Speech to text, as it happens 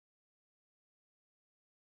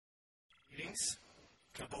Meetings.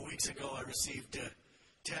 A couple of weeks ago, I received a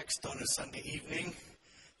text on a Sunday evening.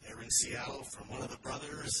 They were in Seattle from one of the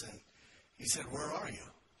brothers, and he said, "Where are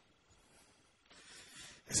you?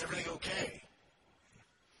 Is everything okay?"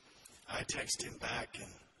 I texted him back,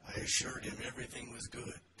 and I assured him everything was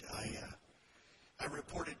good. I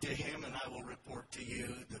reported to him, and I will report to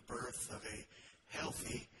you, the birth of a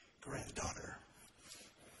healthy granddaughter.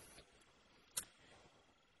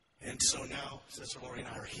 And so now, Sister Lori and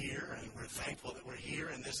I are here, and we're thankful that we're here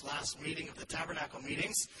in this last meeting of the Tabernacle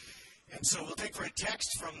Meetings. And so we'll take for a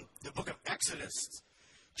text from the book of Exodus,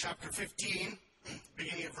 chapter 15,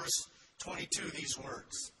 beginning at verse 22, these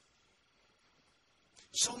words.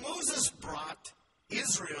 So Moses brought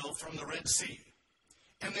Israel from the Red Sea,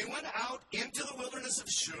 and they went out into the wilderness of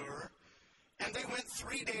Shur, and they went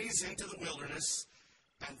 3 days into the wilderness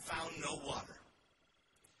and found no water.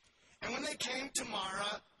 And when they came to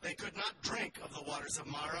Marah, they could not drink of the waters of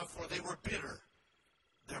Marah, for they were bitter.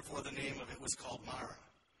 Therefore the name of it was called Marah.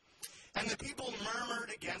 And the people murmured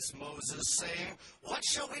against Moses, saying, "What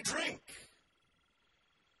shall we drink?"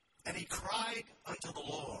 And he cried unto the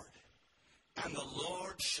Lord. And the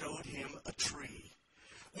Lord showed him a tree,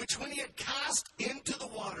 which when he had cast into the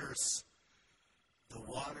waters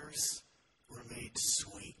were made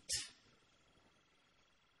sweet.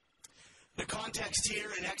 The context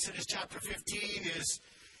here in Exodus chapter 15 is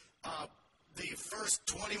the first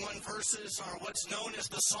 21 verses are what's known as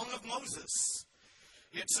the Song of Moses.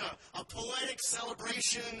 It's a poetic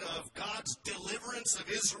celebration of God's deliverance of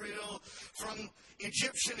Israel from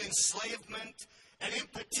Egyptian enslavement, and in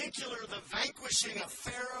particular, the vanquishing of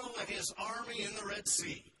Pharaoh and his army in the Red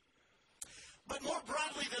Sea. But more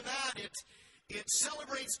broadly than that, it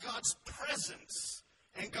celebrates God's presence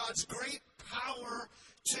and God's great power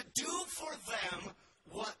to do for them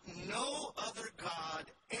what no other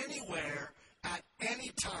God anywhere at any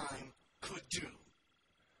time could do.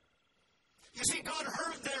 You see, God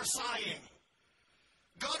heard their sighing.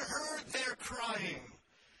 God heard their crying,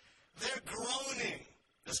 their groaning,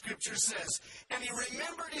 the scripture says, and he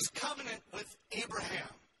remembered his covenant with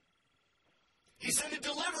Abraham. He sent a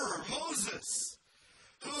deliverer, Moses,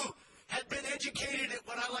 who had been educated at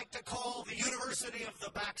what I like to call the university of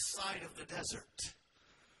the backside of the desert.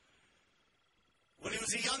 When he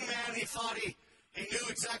was a young man, he thought he knew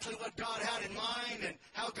exactly what God had in mind and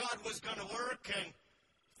how God was going to work, and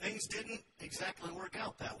things didn't exactly work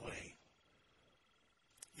out that way.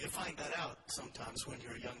 You find that out sometimes when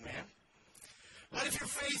you're a young man. But if you're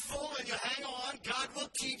faithful and you hang on, God will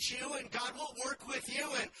teach you and God will work with you.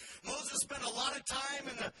 And Moses spent a lot of time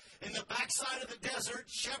in the backside of the desert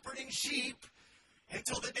shepherding sheep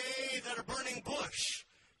until the day that a burning bush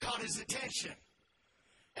caught his attention.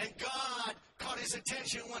 And God caught his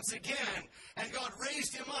attention once again, and God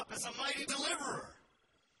raised him up as a mighty deliverer.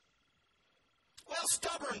 Well,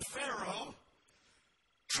 stubborn Pharaoh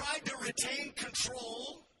tried to retain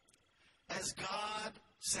control as God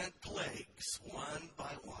sent plagues one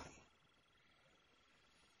by one,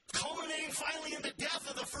 culminating finally in the death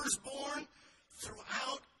of the firstborn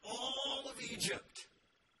throughout all of Egypt.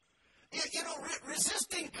 You know,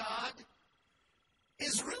 resisting God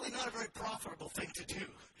is really not a very profitable thing to do.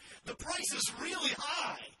 The price is really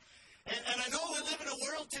high. And I know we live in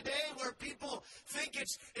a world today where people think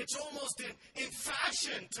it's almost in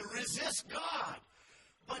fashion to resist God.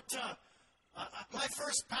 But my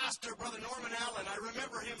first pastor, Brother Norman Allen, I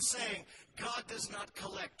remember him saying, God does not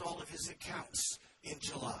collect all of his accounts in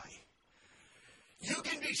July. You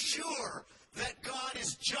can be sure that God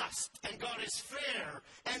is just and God is fair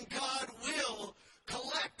and God will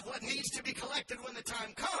collect what needs to be collected when the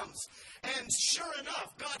time comes. And sure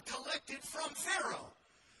enough, God collected from Pharaoh.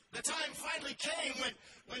 The time finally came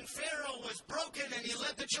when Pharaoh was broken and he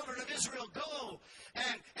let the children of Israel go.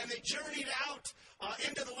 And they journeyed out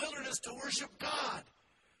into the wilderness to worship God.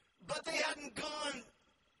 But they hadn't gone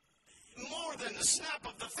more than the snap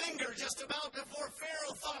of the finger just about before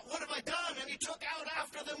Pharaoh thought, what have I done? And he took out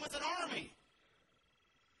after them with an army.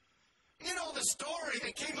 You know the story.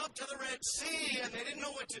 They came up to the Red Sea and they didn't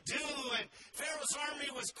know what to do. And Pharaoh's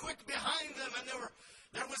army was quick behind them. And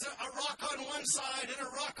there was a rock on one side and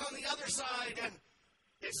a rock on the other side. And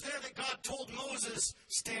it's there that God told Moses,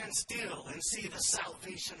 stand still and see the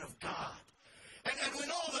salvation of God. And we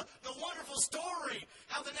know the wonderful story,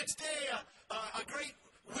 how the next day a great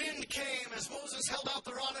wind came as Moses held out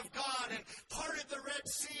the rod of God and parted the Red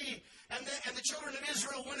Sea. And the children of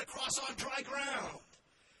Israel went across on dry ground.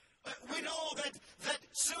 We know that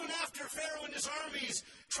soon after Pharaoh and his armies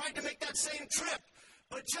tried to make that same trip,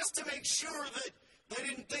 but just to make sure that they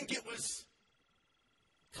didn't think it was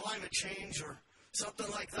climate change or something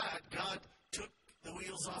like that, God took the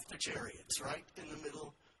wheels off the chariots right in the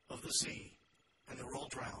middle of the sea, and they were all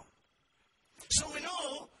drowned. So we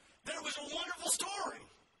know there was a wonderful story.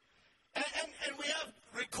 And we have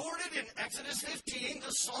recorded in Exodus 15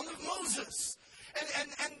 the Song of Moses.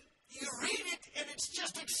 And you read it, and it's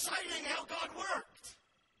just exciting how God worked.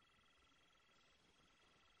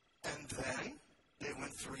 And then they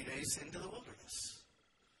went 3 days into the wilderness.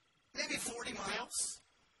 Maybe 40 miles.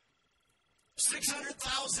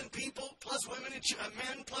 600,000 people, plus women and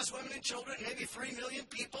men, plus women and children, maybe 3 million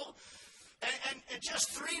people. And just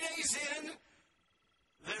 3 days in,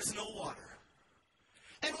 there's no water.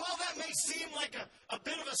 And while that may seem like a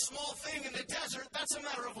bit of a small thing in the desert, that's a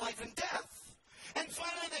matter of life and death. And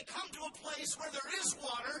finally they come to a place where there is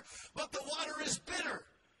water, but the water is bitter.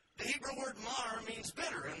 The Hebrew word mar means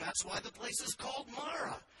bitter, and that's why the place is called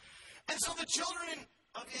Mara. And so the children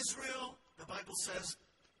of Israel, the Bible says,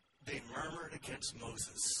 they murmured against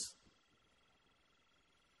Moses.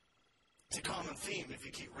 It's a common theme if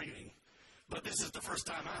you keep reading, but this is the first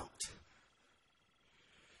time out.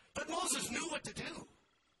 But Moses knew what to do.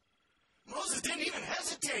 Moses didn't even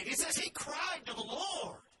hesitate. He says he cried to the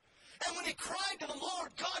Lord. And when he cried to the Lord,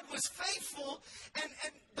 God was faithful. And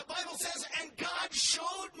the Bible says, and God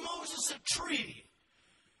showed Moses a tree.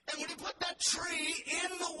 And when he put that tree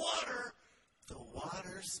in the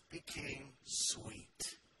waters became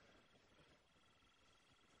sweet.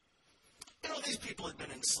 You know, these people had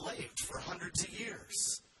been enslaved for hundreds of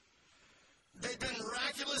years. They'd been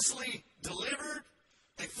miraculously delivered.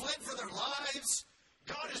 They fled for their lives.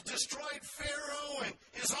 God has destroyed Pharaoh and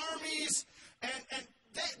his armies, and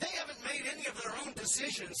they haven't made any of their own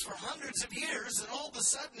decisions for hundreds of years, and all of a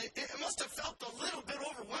sudden it must have felt a little bit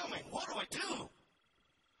overwhelming. What do I do?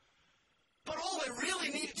 But all they really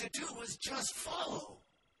needed to do was just follow.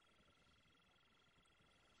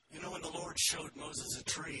 You know, when the Lord showed Moses a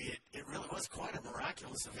tree, it really was quite a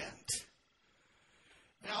miraculous event.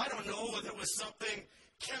 Now, I don't know whether it was something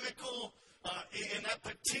chemical in that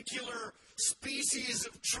particular species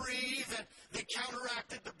of tree that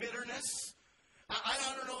counteracted the bitterness.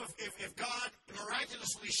 I don't know if God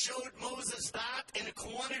miraculously showed Moses that in a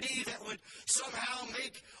quantity that would somehow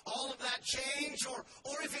make all of that change, or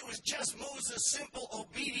if it was just Moses' simple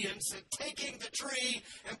obedience at taking the tree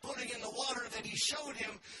and putting in the water that he showed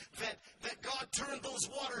him, that God turned those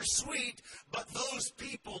waters sweet, but those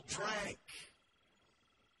people drank.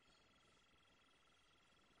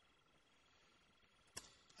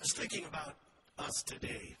 I was thinking about us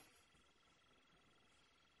today.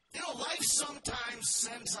 You know, life sometimes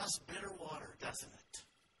sends us bitter water, doesn't it?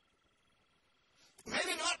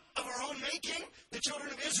 Maybe not of our own making. The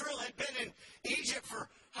children of Israel had been in Egypt for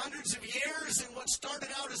hundreds of years, and what started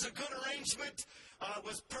out as a good arrangement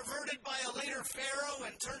was perverted by a later Pharaoh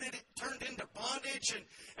and turned into bondage.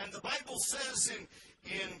 And the Bible says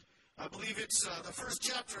in I believe it's the first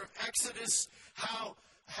chapter of Exodus, how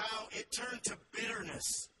it turned to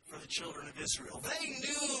bitterness for the children of Israel. They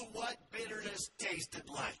knew what bitterness tasted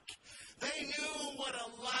like. They knew what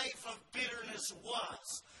a life of bitterness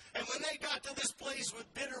was. And when they got to this place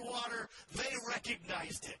with bitter water, they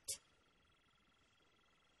recognized it.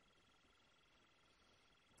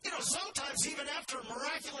 You know, sometimes even after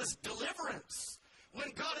miraculous deliverance, when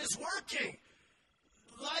God is working,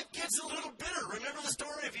 life gets a little bitter. Remember the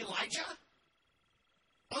story of Elijah?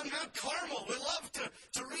 On Mount Carmel, we love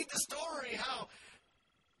to read the story how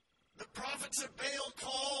the prophets of Baal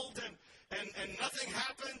called and nothing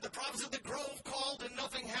happened. The prophets of the Grove called and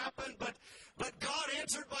nothing happened. But God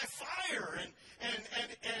answered by fire, and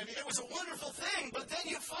it was a wonderful thing. But then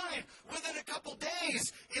you find within a couple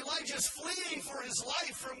days, Elijah's fleeing for his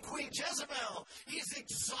life from Queen Jezebel. He's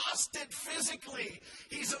exhausted physically.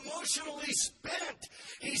 He's emotionally spent.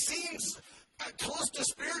 He seems close to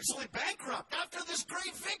spiritually bankrupt after this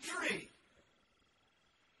great victory.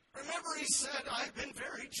 Remember, he said, I've been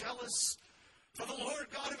very jealous for the Lord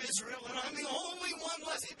God of Israel, and I'm the only one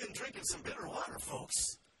left. He'd been drinking some bitter water,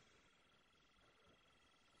 folks.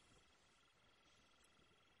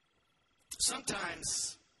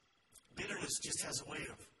 Sometimes bitterness just has a way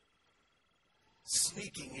of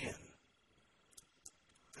sneaking in.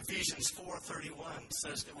 Ephesians 4:31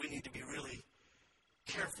 says that we need to be really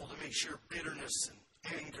careful to make sure bitterness and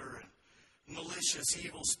anger and malicious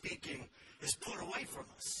evil speaking is put away from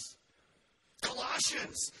us.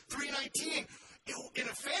 Colossians 3:19, in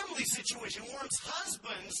a family situation, warns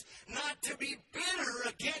husbands not to be bitter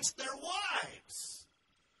against their wives.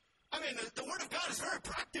 I mean, the Word of God is very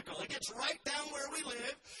practical. It gets right down where we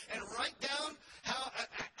live and right down how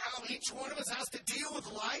each one of us has to deal with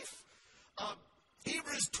life.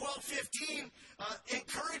 Hebrews 12:15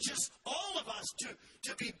 encourages all of us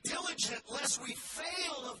to be diligent lest we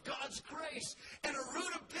fail of God's grace. And a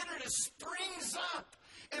root of bitterness springs up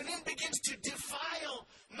and then begins to defile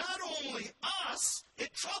not only us,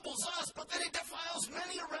 it troubles us, but then it defiles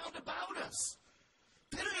many around about us.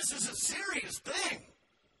 Bitterness is a serious thing.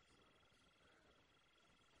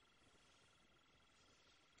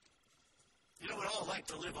 You know, we'd all like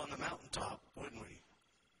to live on the mountaintop, wouldn't we?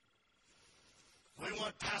 We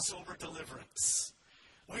want Passover deliverance.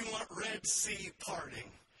 We want Red Sea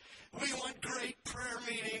parting. We want great prayer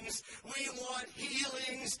meetings. We want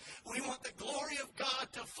healings. We want the glory of God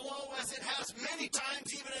to flow as it has many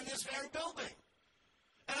times even in this very building.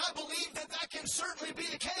 And I believe that that can certainly be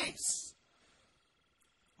the case.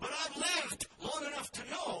 But I've lived long enough to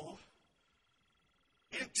know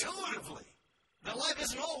intuitively that life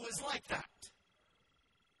isn't always like that.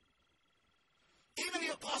 Even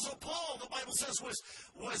the Apostle Paul, the Bible says,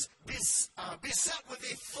 was beset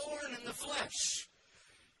with a thorn in the flesh.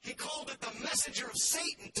 He called it the messenger of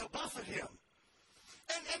Satan to buffet him.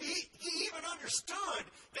 And he even understood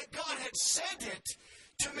that God had sent it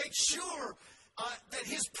to make sure that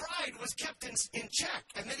his pride was kept in check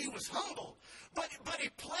and that he was humble. But he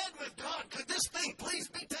pled with God, could this thing please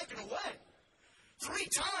be taken away? 3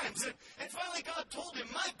 times. And finally God told him,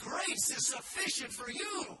 my grace is sufficient for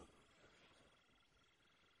you.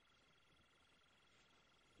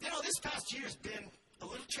 You know, this past year has been a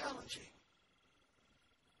little challenging.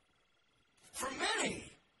 For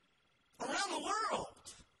many around the world.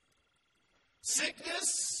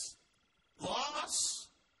 Sickness, loss,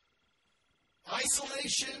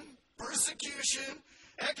 isolation, persecution,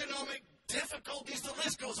 economic difficulties, the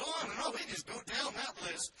list goes on and on. We just go down that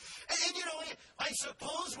list. And you know, I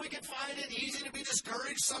suppose we could find it easy to be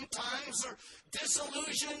discouraged sometimes or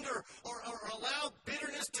disillusioned or allow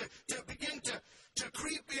bitterness to begin to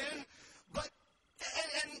creep in. But,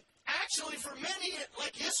 and actually for many,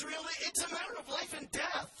 like Israel, it's a matter of life and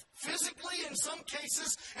death. Physically in some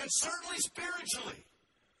cases and certainly spiritually.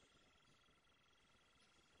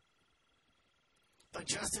 But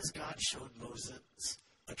just as God showed Moses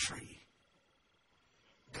a tree,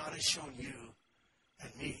 God has shown you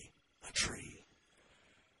and me a tree.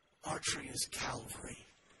 Our tree is Calvary.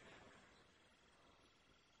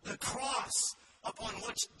 The cross upon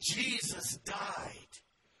which Jesus died.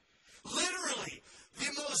 Literally,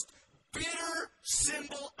 the most bitter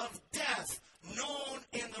symbol of death known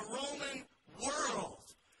in the Roman world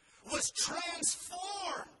was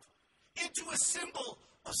transformed into a symbol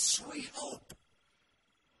of sweet hope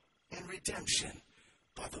and redemption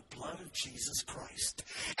by the blood of Jesus Christ.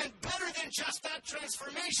 And better than just that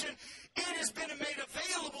transformation, it has been made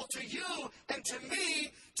available to you and to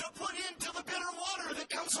me to put into the bitter water that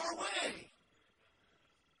comes our way.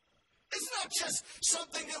 It's not just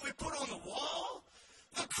something that we put on the wall.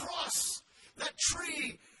 The cross, that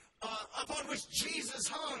tree upon which Jesus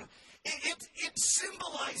hung, it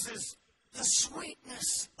symbolizes the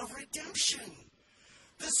sweetness of redemption,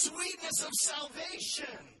 the sweetness of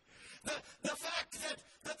salvation. The fact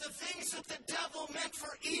that the things that the devil meant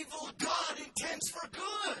for evil, God intends for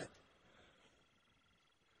good.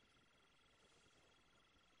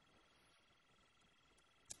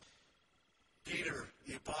 Peter,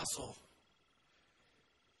 the apostle,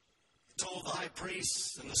 told the high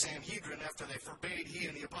priests and the Sanhedrin after they forbade he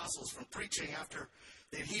and the apostles from preaching after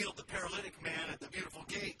they healed the paralytic man at the beautiful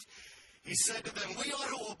gate. He said to them, we ought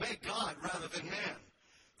to obey God rather than man.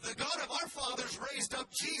 The God of our fathers raised up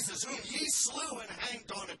Jesus, whom ye slew and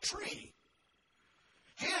hanged on a tree.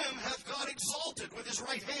 Him hath God exalted with his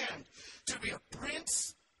right hand to be a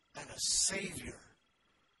prince and a savior.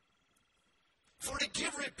 For to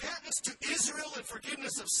give repentance to Israel and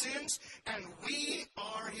forgiveness of sins, and we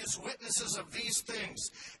are his witnesses of these things.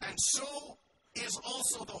 And so is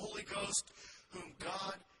also the Holy Ghost, whom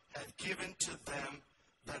God hath given to them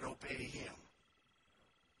that obey him.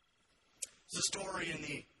 There's a story in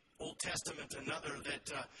the Old Testament, another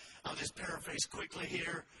that I'll just paraphrase quickly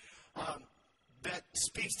here, that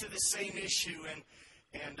speaks to the same issue,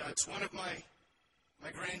 and it's one of my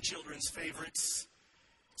grandchildren's favorites.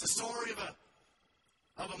 It's a story of a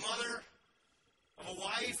mother, of a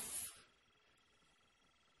wife.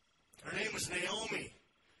 Her name was Naomi.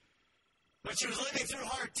 But she was living through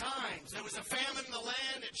hard times. There was a famine in the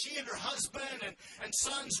land, and she and her husband and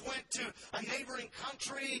sons went to a neighboring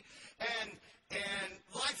country, and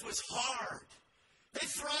life was hard. They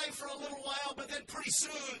thrived for a little while, but then pretty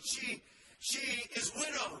soon she is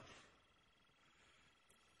widowed.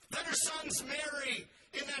 Then her sons marry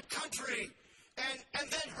in that country, and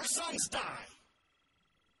then her sons die.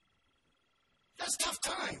 That's tough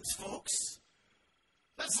times, folks.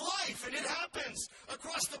 That's life, and it happens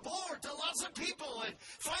across the board to lots of people. And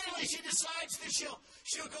finally, she decides that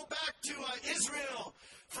she'll go back to Israel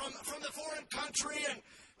from the foreign country. And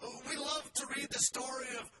we love to read the story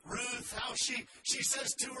of Ruth, how she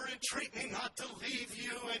says to her, "Entreat me not to leave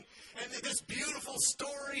you," and this beautiful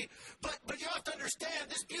story. But you have to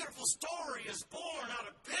understand, this beautiful story is born out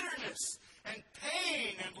of bitterness and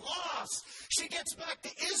pain and loss. She gets back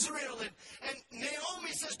to Israel, and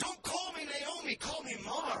Naomi says, "Don't call me Naomi, call me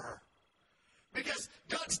Mar, because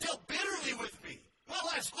God's dealt bitterly with me." Well,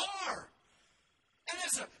 that's hard. And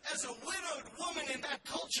as a widowed woman in that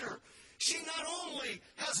culture, she not only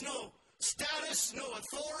has no status, no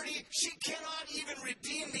authority, she cannot even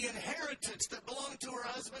redeem the inheritance that belonged to her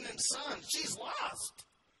husband and son. She's lost.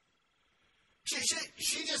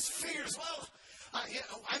 She just figures, well,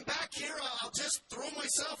 I'm back here. I'll just throw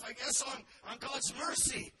myself, I guess, on God's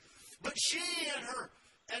mercy. But she and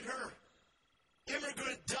her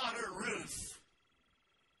immigrant daughter Ruth,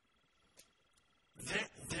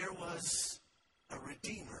 there was a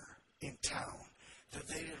redeemer in town that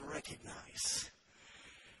they didn't recognize.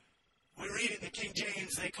 We read in the King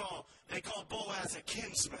James, they call Boaz a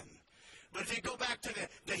kinsman. But if you go back to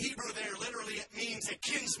the Hebrew there, literally it means a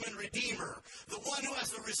kinsman redeemer, the one who has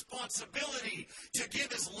the responsibility to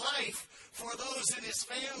give his life for those in his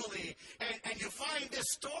family. And you find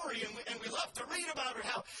this story, and we love to read about it,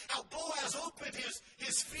 how Boaz opened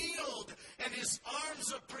his field and his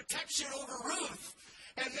arms of protection over Ruth.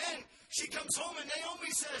 And then she comes home, and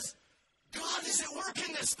Naomi says, "God is at work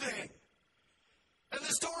in this thing." And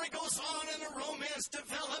the story goes on, and the romance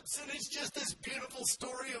develops, and it's just this beautiful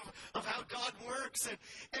story of how God works.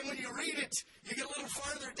 And when you read it, you get a little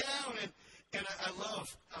farther down, and I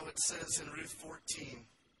love how it says in Ruth 14.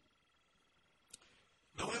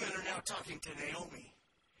 The women are now talking to Naomi.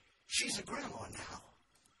 She's a grandma now.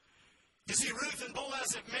 You see, Ruth and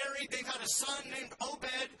Boaz have married. They've had a son named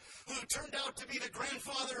Obed, who turned out to be the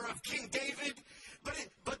grandfather of King David.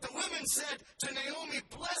 But the women said to Naomi,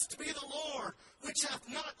 "Blessed be the Lord, which hath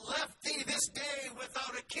not left thee this day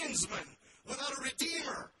without a kinsman, without a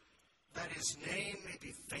redeemer, that his name may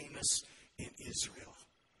be famous in Israel."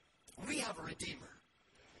 We have a redeemer.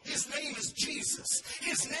 His name is Jesus.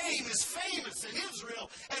 His name is famous in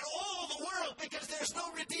Israel and all the world, because there's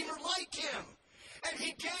no redeemer like him. And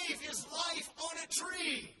he gave his life on a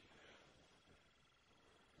tree.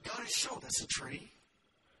 God has shown us a tree.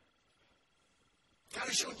 God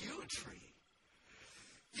has shown you a tree.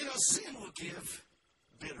 You know, sin will give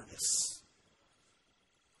bitterness.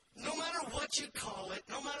 No matter what you call it,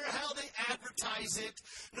 no matter how they advertise it,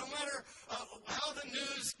 no matter how the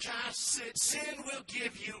news casts it, sin will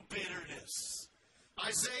give you bitterness.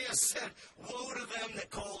 Isaiah said, "Woe to them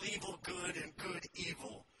that call evil good and good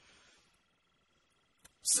evil."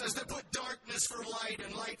 Says that put darkness for light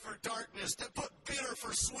and light for darkness, that put bitter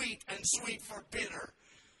for sweet and sweet for bitter.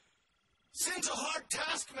 Sin's a hard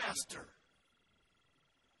taskmaster.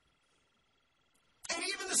 And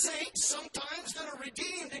even the saints, sometimes that are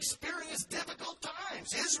redeemed, experience difficult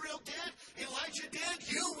times. Israel did, Elijah did,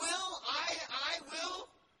 you will, I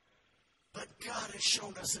will. But God has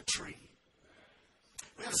shown us a tree.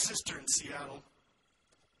 We have a sister in Seattle.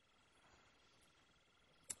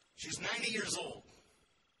 She's 90 years old.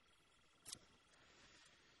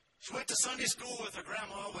 She went to Sunday school with her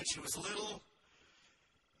grandma when she was little.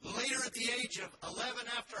 Later, at the age of 11,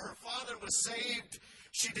 after her father was saved,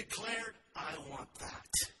 she declared, "I want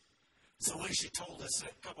that." It's the way she told us a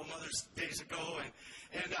couple Mother's Days ago.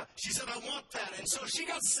 And she said, "I want that." And so she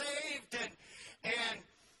got saved. And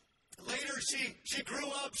later, she grew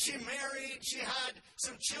up, she married, she had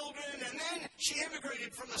some children. And then she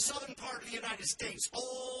immigrated from the southern part of the United States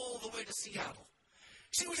all the way to Seattle.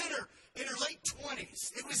 She was in her late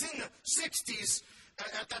 20s. It was in the 60s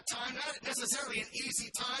at that time. Not necessarily an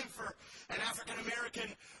easy time for an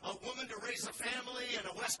African-American woman to raise a family in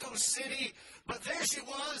a West Coast city. But there she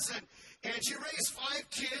was, and she raised 5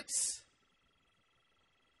 kids,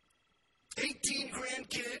 18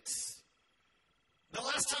 grandkids. The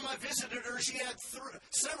last time I visited her, she had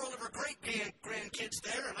several of her great-grandkids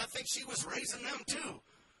there, and I think she was raising them too.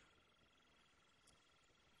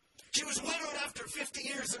 She was widowed after 50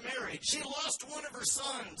 years of marriage. She lost one of her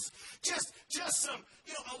sons. Just some,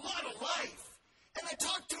 a lot of life. And I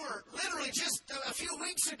talked to her literally just a few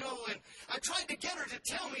weeks ago, and I tried to get her to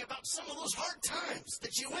tell me about some of those hard times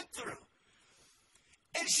that she went through.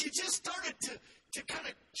 And she just started to kind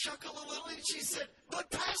of chuckle a little, and she said, "But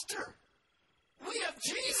Pastor, we have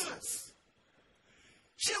Jesus."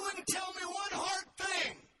 She wouldn't tell me one hard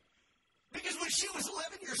thing. Because when she was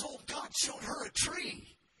 11 years old, God showed her a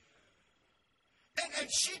tree. And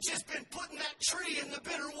she'd just been putting that tree in the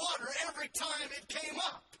bitter water every time it came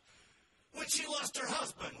up. When she lost her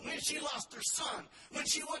husband, when she lost her son, when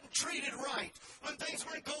she wasn't treated right, when things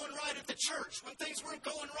weren't going right at the church, when things weren't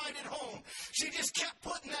going right at home. She just kept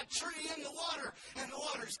putting that tree in the water, and the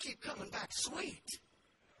waters keep coming back sweet.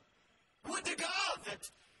 Would to God that,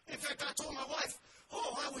 in fact, I told my wife,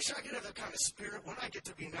 I wish I could have that kind of spirit when I get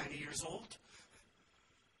to be 90 years old.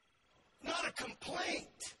 Not a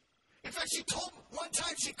complaint. In fact, one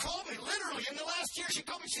time she called me, literally, in the last year, she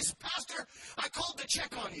called me, she said, Pastor, I called to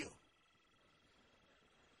check on you.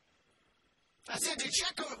 I said, to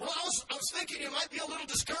check on, well, I was thinking you might be a little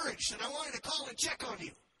discouraged, and I wanted to call and check on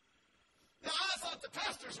you. Now, I thought the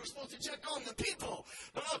pastors were supposed to check on the people,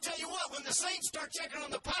 but I'll tell you what, when the saints start checking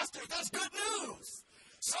on the pastors, that's good news.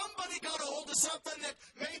 Somebody got a hold of something that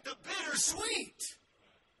made the bitter sweet.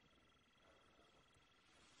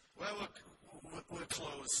 Well, we'll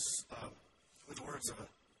close with the words of a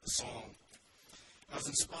song. I was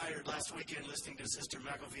inspired last weekend listening to Sister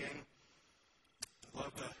McElvain.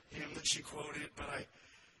 Love the hymn that she quoted, but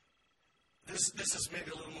this is maybe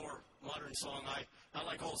a little more modern song. I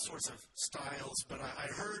like all sorts of styles, but I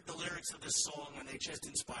heard the lyrics of this song and they just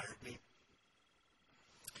inspired me.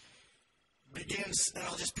 Begins, and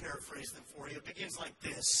I'll just paraphrase them for you. It begins like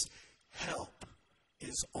this: help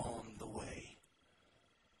is on the way.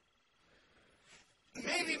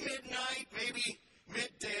 Maybe midnight, maybe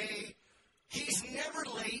midday. He's never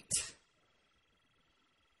late.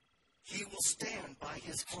 He will stand by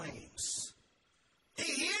his claims.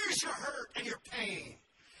 He hears your hurt and your pain.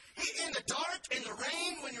 In the dark, in the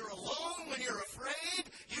rain, when you're alone, when you're afraid,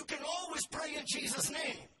 you can always pray in Jesus'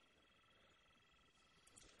 name.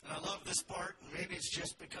 And I love this part, and maybe it's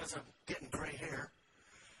just because I'm getting gray hair.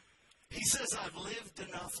 He says, I've lived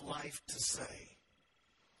enough life to say,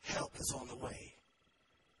 help is on the way.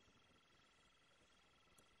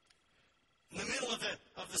 In the middle of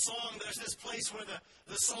the song, there's this place where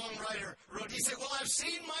the songwriter wrote, he said, well, I've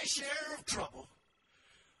seen my share of trouble,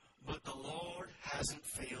 but the Lord hasn't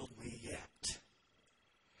failed me yet.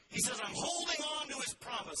 He says, I'm holding on to his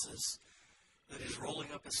promises, that he's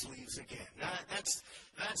rolling up his sleeves again. Now,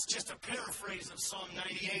 that's just a paraphrase of Psalm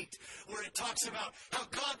 98, where it talks about how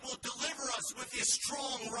God will deliver us with his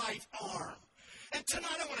strong right arm. And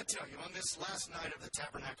tonight I want to tell you, on this last night of the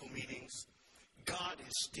tabernacle meetings, God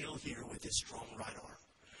is still here with his strong right arm.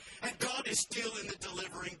 And God is still in the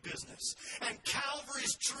delivering business. And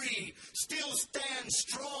Calvary's tree still stands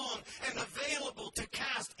strong and available to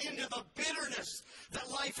cast into the bitterness that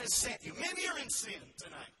life has sent you. Maybe you're in sin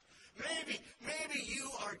tonight. Maybe you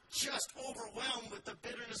are just overwhelmed with the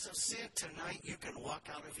bitterness of sin. Tonight you can walk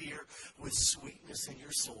out of here with sweetness in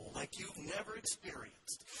your soul like you've never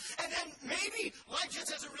experienced. And maybe life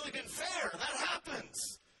just hasn't really been fair. That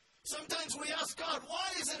happens. Sometimes we ask God, why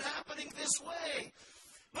is it happening this way?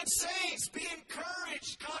 But saints, be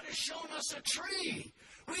encouraged. God has shown us a tree.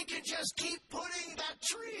 We can just keep putting that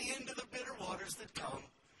tree into the bitter waters that come.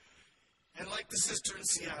 And like the sister in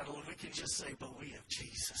Seattle, we can just say, but we have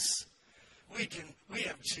Jesus. We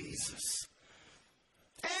have Jesus.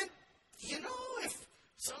 And, if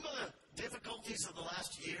some of the difficulties of the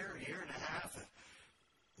last year and a half,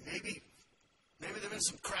 maybe there have been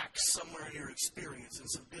some cracks somewhere in your experience and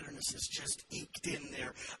some bitterness has just eked in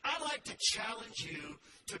there. I'd like to challenge you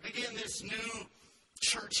to begin this new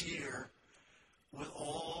church year with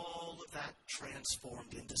all of that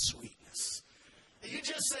transformed into sweetness. You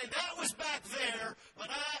just say, that was back there, but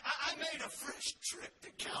I made a fresh trip to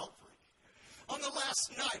Calvary. On the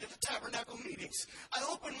last night of the tabernacle meetings, I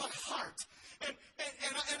opened my heart and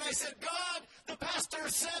I said, God, the pastor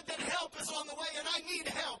said that help is on the way and I need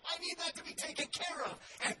help. I need that to be taken care of.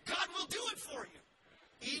 And God will do it for you.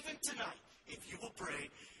 Even tonight, if you will pray,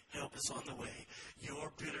 help is on the way.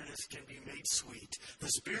 Your bitterness can be made sweet. The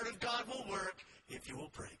Spirit of God will work if you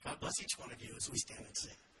will pray. God bless each one of you as we stand and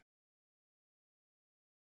sing.